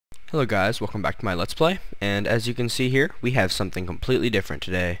Hello guys, welcome back to my Let's Play, and as you can see here, we have something completely different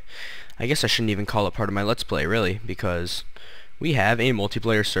today. I guess I shouldn't even call it part of my Let's Play, really, because we have a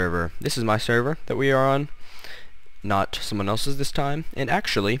multiplayer server. This is my server that we are on, not someone else's this time, and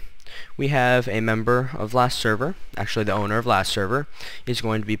actually, we have a member of last server, actually the owner of last server, is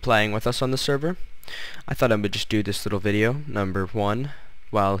going to be playing with us on the server. I thought I would just do this little video, number 1,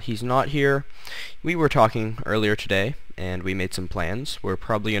 while he's not here. We were talking earlier today, and we made some plans. We're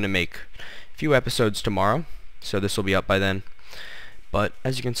probably going to make a few episodes tomorrow, so this will be up by then. But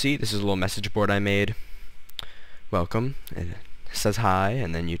as you can see, this is a little message board I made. Welcome, and it says hi,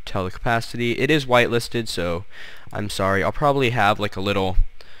 and then you tell the capacity. It is whitelisted, so I'm sorry. I'll probably have like a little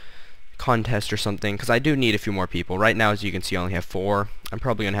contest or something, because I do need a few more people. Right now, as you can see, I only have 4. I'm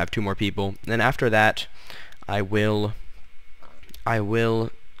probably going to have 2 more people. And then after that, I will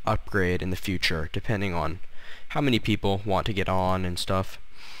upgrade in the future, depending on how many people want to get on and stuff.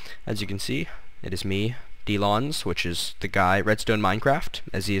 As you can see, it is me, D-Lons, which is the guy, Redstone Minecraft,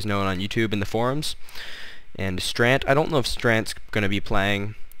 as he is known on YouTube and the forums. And Strant, I don't know if Strant's going to be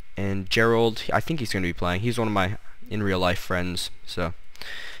playing, and Gerald, I think he's going to be playing. He's one of my in real life friends. So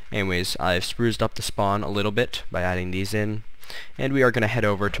anyways, I've spruced up the spawn a little bit by adding these in. And we are going to head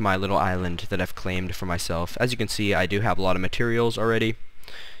over to my little island that I've claimed for myself. As you can see, I do have a lot of materials already.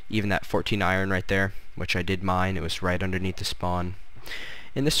 Even that 14 iron right there, which I did mine. It was right underneath the spawn.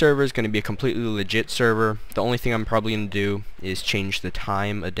 And this server is going to be a completely legit server. The only thing I'm probably going to do is change the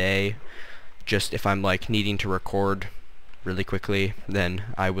time a day. Just if I'm like needing to record really quickly, then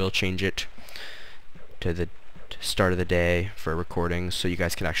I will change it to the start of the day for recording so you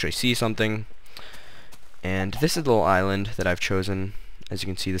guys can actually see something. And this is the little island that I've chosen. As you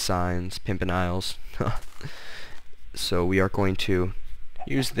can see, the signs, Pimpin' Isles. So we are going to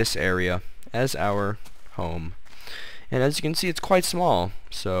use this area as our home. And as you can see, it's quite small.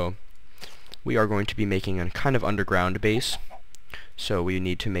 So we are going to be making a kind of underground base. So we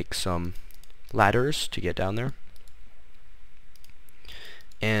need to make some ladders to get down there.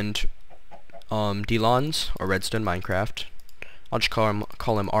 And D-Lons, or Redstone Minecraft, I'll just call him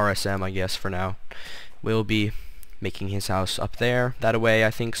RSM, I guess, for now. We'll be making his house up there, that away, I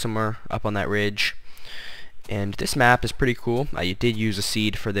think, somewhere up on that ridge. And this map is pretty cool. I did use a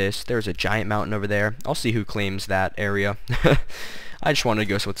seed for this. There's a giant mountain over there. I'll see who claims that area. I just wanted to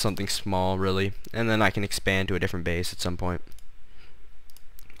go with something small, really, and then I can expand to a different base at some point.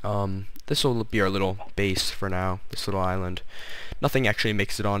 This will be our little base for now, this little island. Nothing actually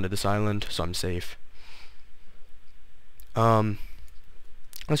makes it onto this island, so I'm safe. Let's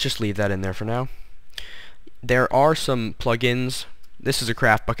just leave that in there for now. There are some plugins. This is a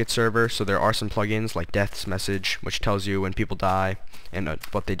craft bucket server, so there are some plugins like Death's Message, which tells you when people die and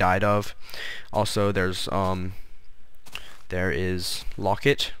what they died of. Also, there is Lock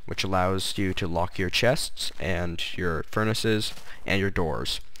It, which allows you to lock your chests and your furnaces and your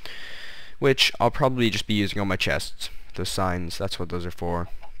doors, which I'll probably just be using on my chests. Those signs, that's what those are for.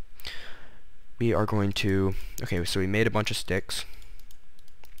 We are going to, okay, so we made a bunch of sticks.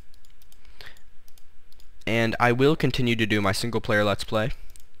 And I will continue to do my single player Let's Play.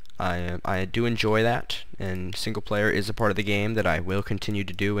 I do enjoy that, and single player is a part of the game that I will continue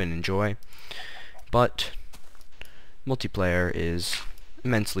to do and enjoy. But multiplayer is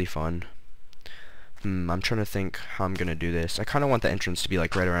immensely fun. I'm trying to think how I'm gonna do this. I kinda want the entrance to be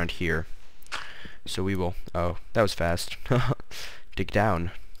like right around here. So we will, oh, that was fast. Dig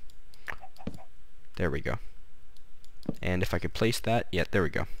down. There we go. And if I could place that, yeah, there we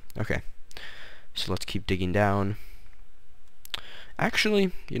go. Okay. So let's keep digging down.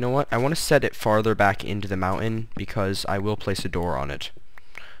 Actually, you know what? I want to set it farther back into the mountain because I will place a door on it.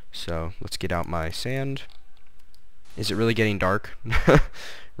 So let's get out my sand. Is it really getting dark?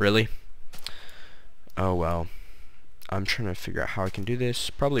 Really? Oh well. I'm trying to figure out how I can do this.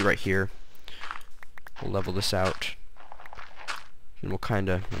 Probably right here. We'll level this out. And we'll kind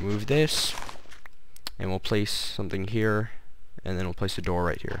of remove this. And we'll place something here. And then we'll place a door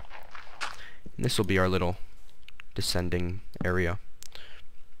right here. And this will be our little descending area.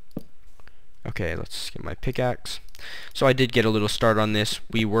 Okay, let's get my pickaxe. So I did get a little start on this.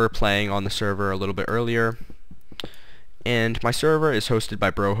 We were playing on the server a little bit earlier. And my server is hosted by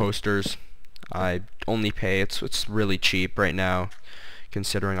Bro Hosters. I only pay, it's really cheap right now,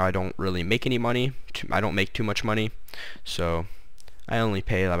 considering I don't really make any money. I don't make too much money. So I only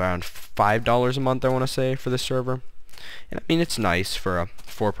pay around $5 a month, I want to say, for this server. And I mean, it's nice for a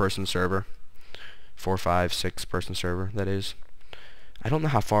 4-person server. 4, 5, 6 person server, that is. I don't know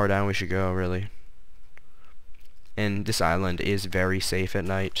how far down we should go, really. And this island is very safe at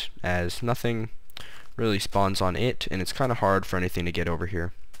night, as nothing really spawns on it, and it's kind of hard for anything to get over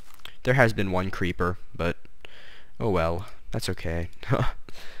here. There has been one creeper, but oh well, that's okay.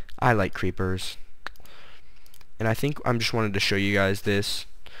 I like creepers. And I think I'm just wanted to show you guys this.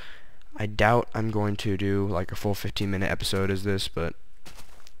 I doubt I'm going to do like a full 15-minute episode as this, but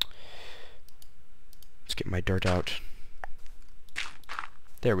let's get my dirt out.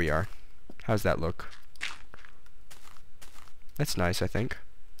 There we are. How's that look? That's nice, I think.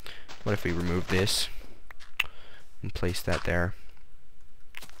 What if we remove this and place that there?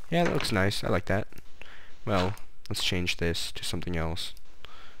 Yeah, that looks nice. I like that. Well, let's change this to something else.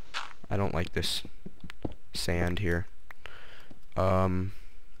 I don't like this sand here. I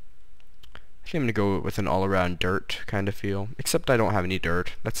think I'm gonna go with an all-around dirt kind of feel. Except I don't have any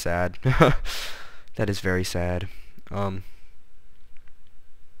dirt. That's sad. That is very sad.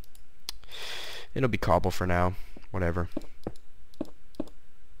 It'll be cobble for now. Whatever.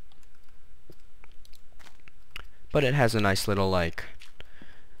 But it has a nice little, like,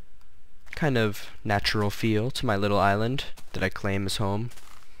 kind of natural feel to my little island that I claim as home.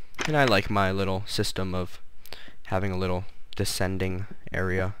 And I like my little system of having a little descending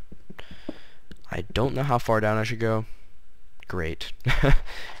area. I don't know how far down I should go. Great.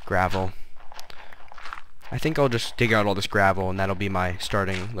 Gravel. I think I'll just dig out all this gravel and that'll be my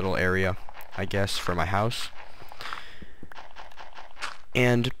starting little area, I guess, for my house.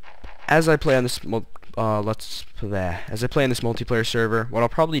 And as I play on this multiplayer server, what I'll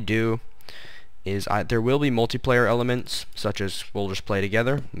probably do is there will be multiplayer elements, such as we'll just play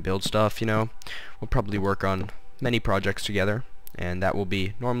together and build stuff, you know. We'll probably work on many projects together, and that will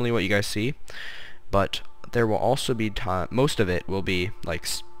be normally what you guys see. But there will also be most of it will be like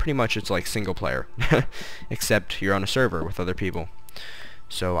pretty much it's like single player, except you're on a server with other people.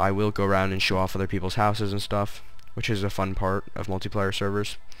 So I will go around and show off other people's houses and stuff, which is a fun part of multiplayer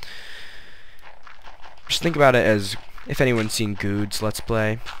servers. Just think about it as, if anyone's seen Good's Let's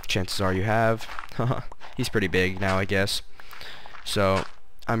Play, chances are you have. He's pretty big now, I guess. So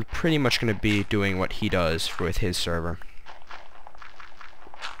I'm pretty much going to be doing what he does with his server.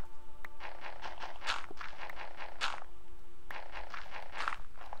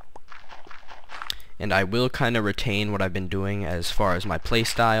 And I will kind of retain what I've been doing as far as my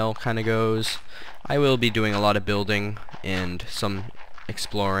playstyle kind of goes. I will be doing a lot of building and some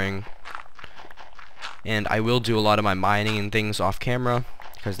exploring. And I will do a lot of my mining and things off camera,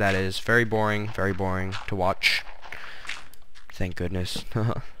 because that is very boring to watch. Thank goodness.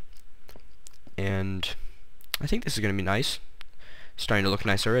 And I think this is going to be nice. Starting to look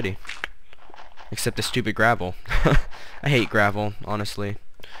nice already. Except the stupid gravel. I hate gravel, honestly.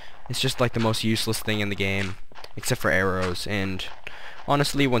 It's just like the most useless thing in the game, except for arrows. And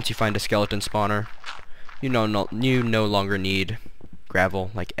honestly, once you find a skeleton spawner, you no longer need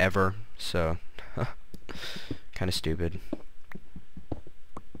gravel, like ever. So kind of stupid.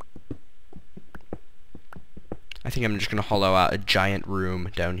 I think I'm just gonna hollow out a giant room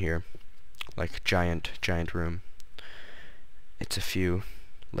down here, like giant room. It's a few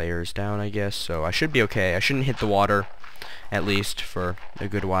layers down, I guess, so I should be okay. I shouldn't hit the water, at least for a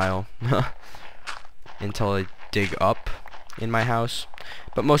good while, until I dig up in my house.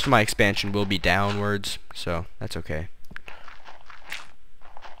 But most of my expansion will be downwards, so that's okay.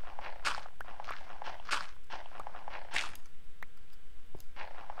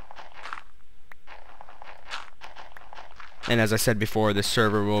 And as I said before, this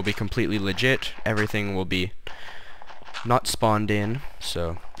server will be completely legit. Everything will be not spawned in,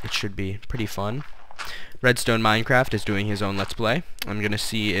 so it should be pretty fun. Redstone Minecraft is doing his own Let's Play. I'm gonna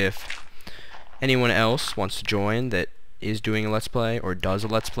see if anyone else wants to join that is doing a Let's Play or does a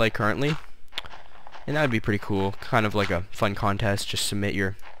Let's Play currently. And that would be pretty cool. Kind of like a fun contest. Just submit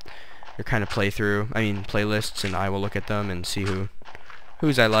your kind of playlists, and I will look at them and see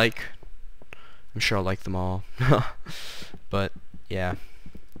whose I like. I'm sure I'll like them all. But yeah.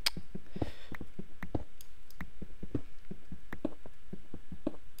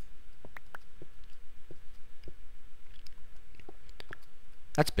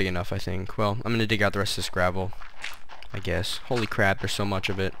 That's big enough, I think. Well, I'm gonna dig out the rest of this gravel, I guess. Holy crap, there's so much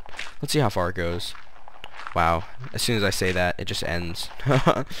of it. Let's see how far it goes. Wow, as soon as I say that, it just ends.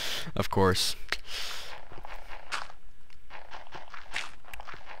 Of course.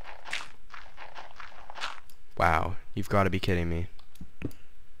 Wow, you've got to be kidding me.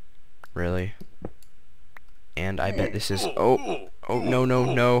 Really? And I bet this is... Oh,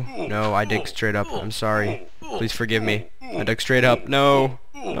 no, I dig straight up. I'm sorry. Please forgive me. I dug straight up. No.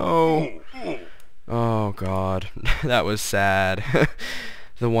 Oh, God. That was sad.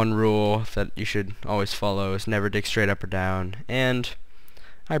 The one rule that you should always follow is never dig straight up or down. And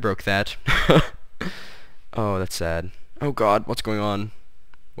I broke that. Oh, that's sad. Oh, God, what's going on?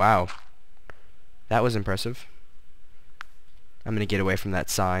 Wow. That was impressive. I'm gonna get away from that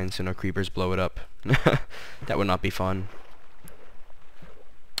sign so no creepers blow it up. That would not be fun.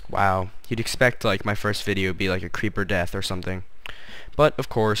 Wow. You'd expect like my first video would be like a creeper death or something. But of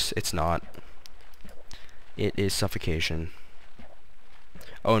course it's not. It is suffocation.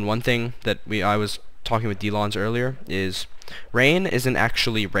 Oh, and one thing that I was talking with D-Lons earlier is rain isn't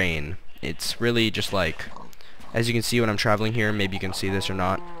actually rain. It's really just like, as you can see when I'm traveling here, maybe you can see this or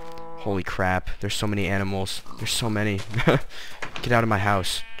not. Holy crap, there's so many animals. There's so many. Get out of my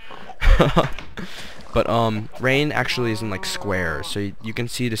house. But rain actually is in like squares, so you can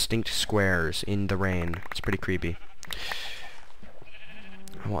see distinct squares in the rain. It's pretty creepy.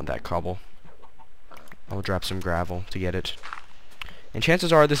 I want that cobble. I'll drop some gravel to get it. And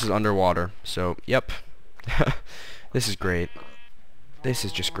chances are this is underwater, so yep. This is great. This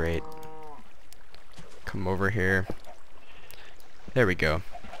is just great. Come over here. There we go.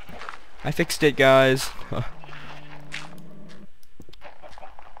 I fixed it, guys.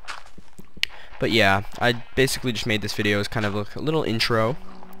 But yeah, I basically just made this video as kind of a little intro.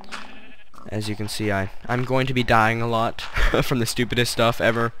 As you can see, I'm going to be dying a lot from the stupidest stuff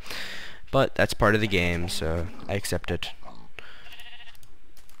ever. But that's part of the game, so I accept it.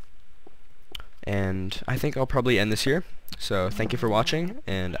 And I think I'll probably end this here. So thank you for watching,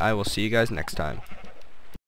 and I will see you guys next time.